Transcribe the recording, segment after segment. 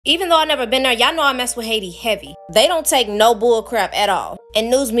Even though I never been there, y'all know I mess with Haiti heavy. They don't take no bull crap at all.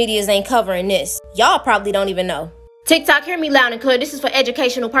 And news medias ain't covering this. Y'all probably don't even know. TikTok, hear me loud and clear. This is for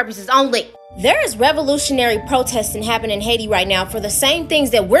educational purposes only. There is revolutionary protesting happening in Haiti right now for the same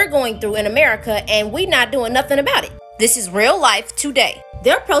things that we're going through in America, and we not doing nothing about it. This is real life today.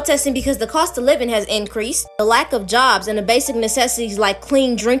 They're protesting because the cost of living has increased, the lack of jobs, and the basic necessities like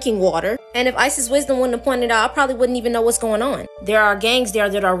clean drinking water. And if ISIS Wisdom wouldn't have pointed out, I probably wouldn't even know what's going on. There are gangs there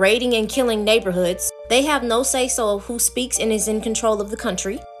that are raiding and killing neighborhoods. They have no say-so of who speaks and is in control of the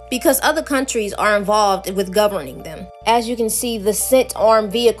country, because other countries are involved with governing them. As you can see, the sent armed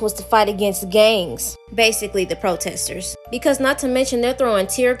vehicles to fight against gangs, basically the protesters. Because not to mention they're throwing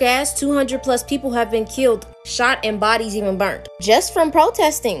tear gas, 200 plus people have been killed, shot, and bodies even burnt, just from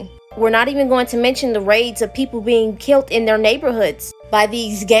protesting. We're not even going to mention the raids of people being killed in their neighborhoods by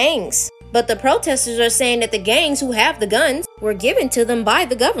these gangs. But the protesters are saying that the gangs who have the guns were given to them by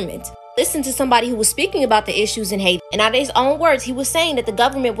the government. Listen to somebody who was speaking about the issues in Haiti, and out of his own words, he was saying that the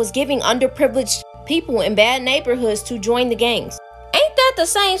government was giving underprivileged people in bad neighborhoods to join the gangs. Ain't that the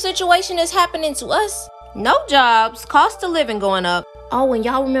same situation that's happening to us? No jobs, cost of living going up. Oh, and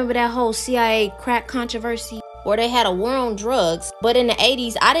y'all remember that whole CIA crack controversy where they had a war on drugs, but in the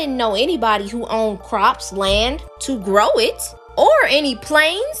 80s, I didn't know anybody who owned crops, land to grow it, or any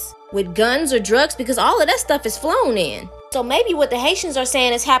planes with guns or drugs, because all of that stuff is flown in. So maybe what the Haitians are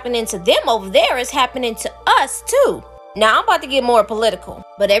saying is happening to them over there is happening to us too. Now I'm about to get more political,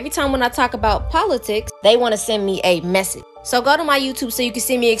 but every time when I talk about politics, they want to send me a message. So go to my YouTube so you can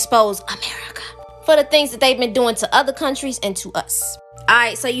see me expose America for the things that they've been doing to other countries and to us.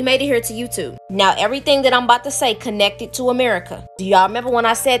 Alright, so you made it here to YouTube. Now everything that I'm about to say connected to America. Do y'all remember when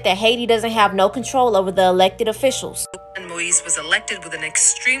I said that Haiti doesn't have no control over the elected officials? And Moise was elected with an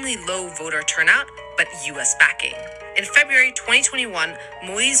extremely low voter turnout, but U.S. backing. In February 2021,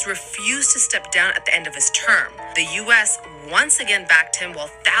 Moise refused to step down at the end of his term. The U.S. once again backed him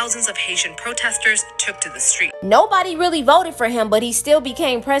while thousands of Haitian protesters took to the street. Nobody really voted for him, but he still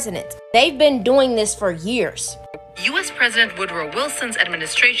became president. They've been doing this for years. U.S. President Woodrow Wilson's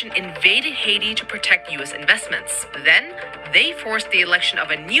administration invaded Haiti to protect U.S. investments. Then, they forced the election of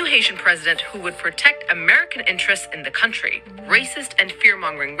a new Haitian president who would protect American interests in the country. Racist and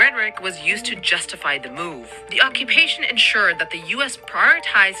fear-mongering rhetoric was used to justify the move. The occupation ensured that the U.S.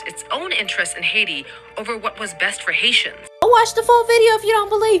 prioritized its own interests in Haiti over what was best for Haitians. Watch the full video if you don't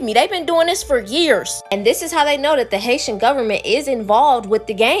believe me. They've been doing this for years. And this is how they know that the Haitian government is involved with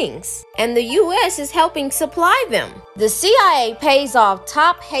the gangs. And the U.S. is helping supply them. The CIA pays off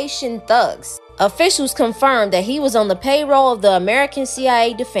top Haitian thugs. Officials confirmed that he was on the payroll of the American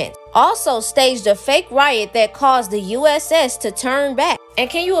CIA defense. Also staged a fake riot that caused the USS to turn back. And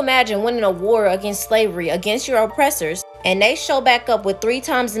can you imagine winning a war against slavery, against your oppressors, and they show back up with 3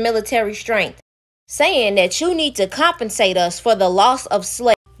 times the military strength, saying that you need to compensate us for the loss of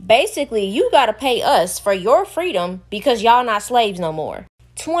slaves. Basically, you gotta pay us for your freedom because y'all not slaves no more.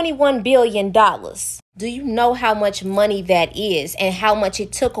 $21 billion. Do you know how much money that is and how much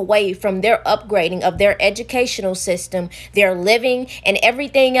it took away from their upgrading of their educational system, their living, and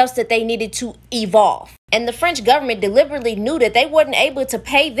everything else that they needed to evolve? And the French government deliberately knew that they weren't able to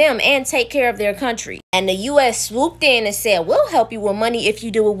pay them and take care of their country. And the U.S. swooped in and said, we'll help you with money if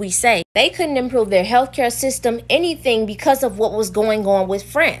you do what we say. They couldn't improve their healthcare system, anything, because of what was going on with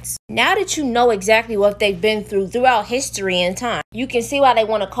France. Now that you know exactly what they've been through throughout history and time, you can see why they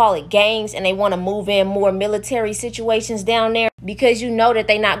want to call it gangs and they want to move in more military situations down there, because you know that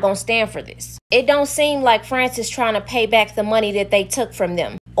they're not going to stand for this. It don't seem like France is trying to pay back the money that they took from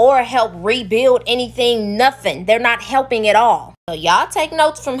them or help rebuild anything, nothing. They're not helping at all. So y'all take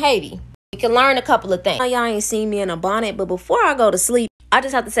notes from Haiti. You can learn a couple of things. Y'all ain't seen me in a bonnet, but before I go to sleep, I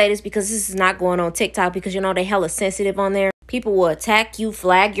just have to say this because this is not going on TikTok, because you know they hella sensitive on there. People will attack you,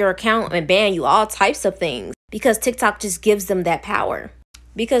 flag your account, and ban you, all types of things, because TikTok just gives them that power.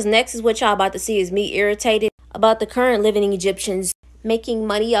 Because next is what y'all about to see is me irritated about the current living Egyptians making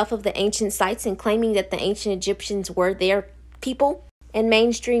money off of the ancient sites and claiming that the ancient Egyptians were their people. And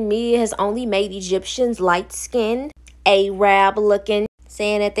mainstream media has only made Egyptians light-skinned, Arab-looking,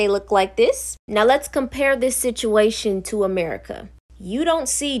 saying that they look like this. Now let's compare this situation to America. You don't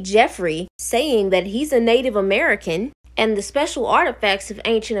see Jeffrey saying that he's a Native American and the special artifacts of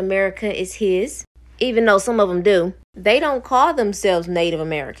ancient America is his, even though some of them do. They don't call themselves Native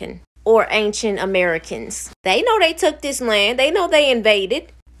American or ancient Americans. They know they took this land. They know they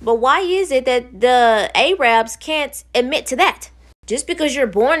invaded. But why is it that the Arabs can't admit to that? Just because you're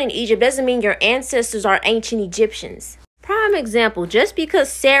born in Egypt doesn't mean your ancestors are ancient Egyptians. Prime example, just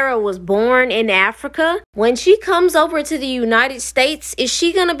because Sarah was born in Africa, when she comes over to the United States, is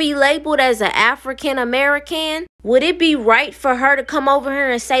she gonna be labeled as an African American? Would it be right for her to come over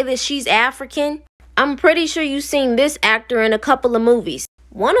here and say that she's African? I'm pretty sure you've seen this actor in a couple of movies.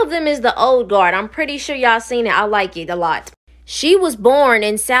 One of them is The Old Guard. I'm pretty sure y'all seen it. I like it a lot. She was born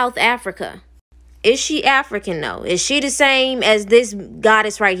in South Africa. Is she African though? Is she the same as this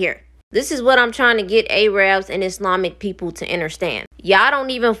goddess right here? This is what I'm trying to get Arabs and Islamic people to understand. Y'all don't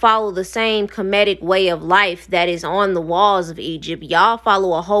even follow the same Kemetic way of life that is on the walls of Egypt. Y'all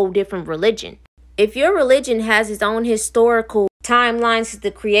follow a whole different religion. If your religion has its own historical timeline since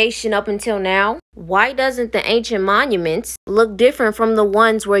the creation up until now, why doesn't the ancient monuments look different from the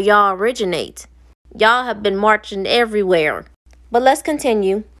ones where y'all originate? Y'all have been marching everywhere. But let's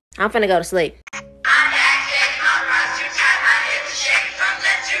continue. I'm finna go to sleep.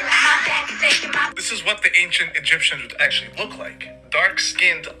 This is what the ancient Egyptians would actually look like.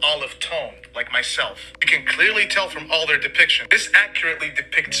 Dark-skinned, olive-toned, like myself. You can clearly tell from all their depictions. This accurately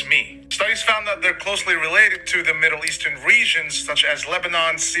depicts me. Studies found that they're closely related to the Middle Eastern regions, such as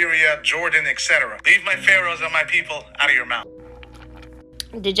Lebanon, Syria, Jordan, etc. Leave my pharaohs and my people out of your mouth.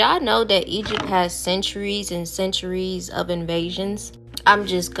 Did y'all know that Egypt has centuries and centuries of invasions? I'm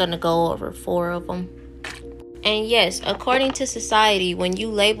just gonna go over 4 of them. And yes, according to society, when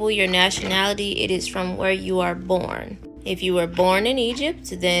you label your nationality, it is from where you are born. If you were born in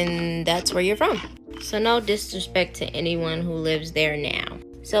Egypt, then that's where you're from. So no disrespect to anyone who lives there now.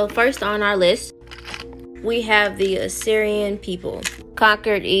 So first on our list, we have the Assyrian people.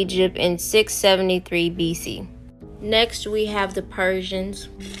 Conquered Egypt in 673 BC. Next, we have the Persians.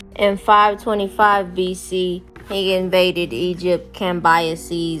 In 525 BC, he invaded Egypt,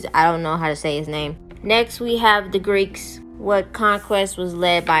 Cambyses. I don't know how to say his name. Next, we have the Greeks. What conquest was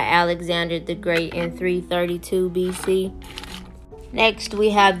led by Alexander the Great in 332 BC. Next, we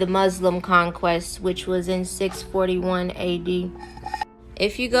have the Muslim conquest, which was in 641 AD.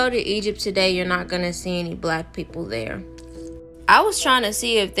 If you go to Egypt today, you're not going to see any black people there. I was trying to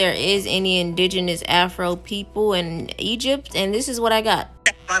see if there is any indigenous Afro people in Egypt, and this is what I got.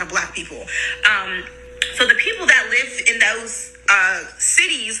 A lot of black people. So the people that live in those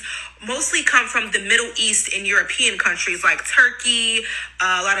cities mostly come from the Middle East and European countries like Turkey,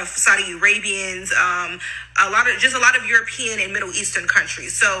 a lot of Saudi Arabians, a lot of European and Middle Eastern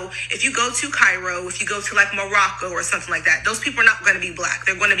countries. So if you go to Cairo, if you go to like Morocco or something like that, those people are not going to be black.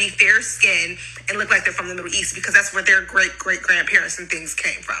 They're going to be fair skinned and look like they're from the Middle East because that's where their great grandparents and things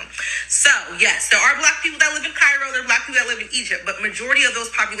came from. So yes, there are black people that live in Cairo. There are black people that live in Egypt, but majority of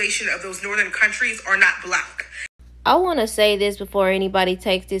those population of those northern countries are not black. I want to say this before anybody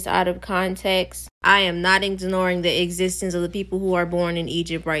takes this out of context. I am not ignoring the existence of the people who are born in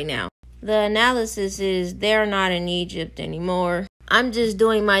Egypt right now. The analysis is they're not in Egypt anymore. I'm just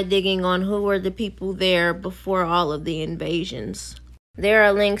doing my digging on who were the people there before all of the invasions. There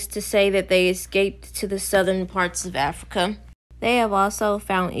are links to say that they escaped to the southern parts of Africa. They have also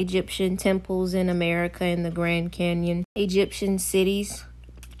found Egyptian temples in America in the Grand Canyon, Egyptian cities,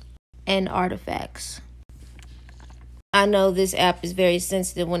 and artifacts. I know this app is very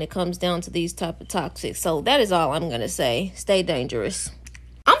sensitive when it comes down to these type of topics, so that is all I'm going to say. Stay dangerous.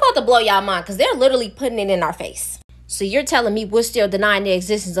 I'm about to blow y'all mind because they're literally putting it in our face. So you're telling me we're still denying the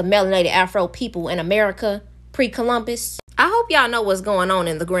existence of melanated Afro people in America pre-Columbus? I hope y'all know what's going on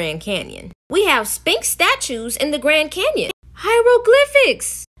in the Grand Canyon. We have Sphinx statues in the Grand Canyon.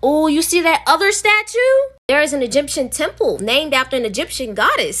 Hieroglyphics. Oh, you see that other statue? There is an Egyptian temple named after an Egyptian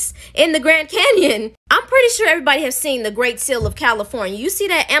goddess in the Grand Canyon. I'm pretty sure everybody has seen the Great Seal of California. You see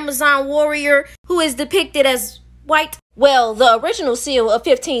that Amazon warrior who is depicted as white? Well, the original seal of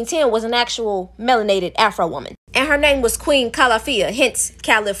 1510 was an actual melanated Afro woman, and her name was Queen Calafia, hence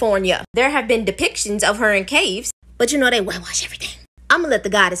California. There have been depictions of her in caves, but you know they whitewash everything. I'm gonna let the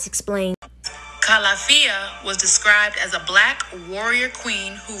goddess explain. Calafia was described as a black warrior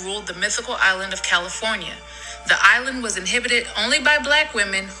queen who ruled the mythical island of California. The island was inhabited only by black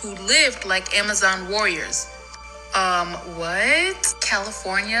women who lived like Amazon warriors. What?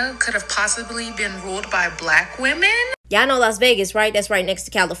 California could have possibly been ruled by black women? Y'all know Las Vegas, right? That's right next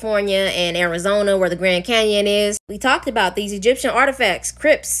to California and Arizona where the Grand Canyon is. We talked about these Egyptian artifacts,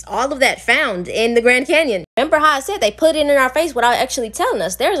 crypts, all of that found in the Grand Canyon. Remember how I said they put it in our face without actually telling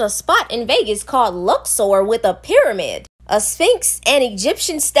us? There's a spot in Vegas called Luxor with a pyramid, a sphinx, and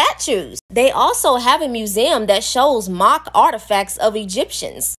Egyptian statues. They also have a museum that shows mock artifacts of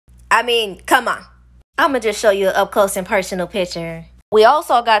Egyptians. I mean, come on. I'm gonna just show you an up close and personal picture. We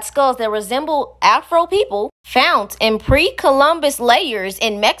also got skulls that resemble Afro people found in pre-Columbus layers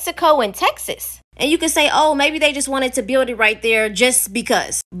in Mexico and Texas. And you can say, oh, maybe they just wanted to build it right there just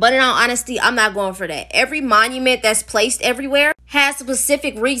because. But in all honesty, I'm not going for that. Every monument that's placed everywhere has a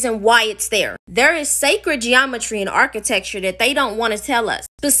specific reason why it's there. There is sacred geometry and architecture that they don't want to tell us.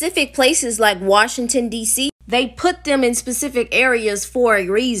 Specific places like Washington, D.C., they put them in specific areas for a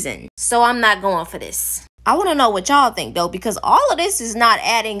reason. So I'm not going for this. I want to know what y'all think, though, because all of this is not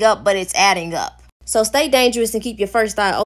adding up, but it's adding up. So stay dangerous and keep your first eye open.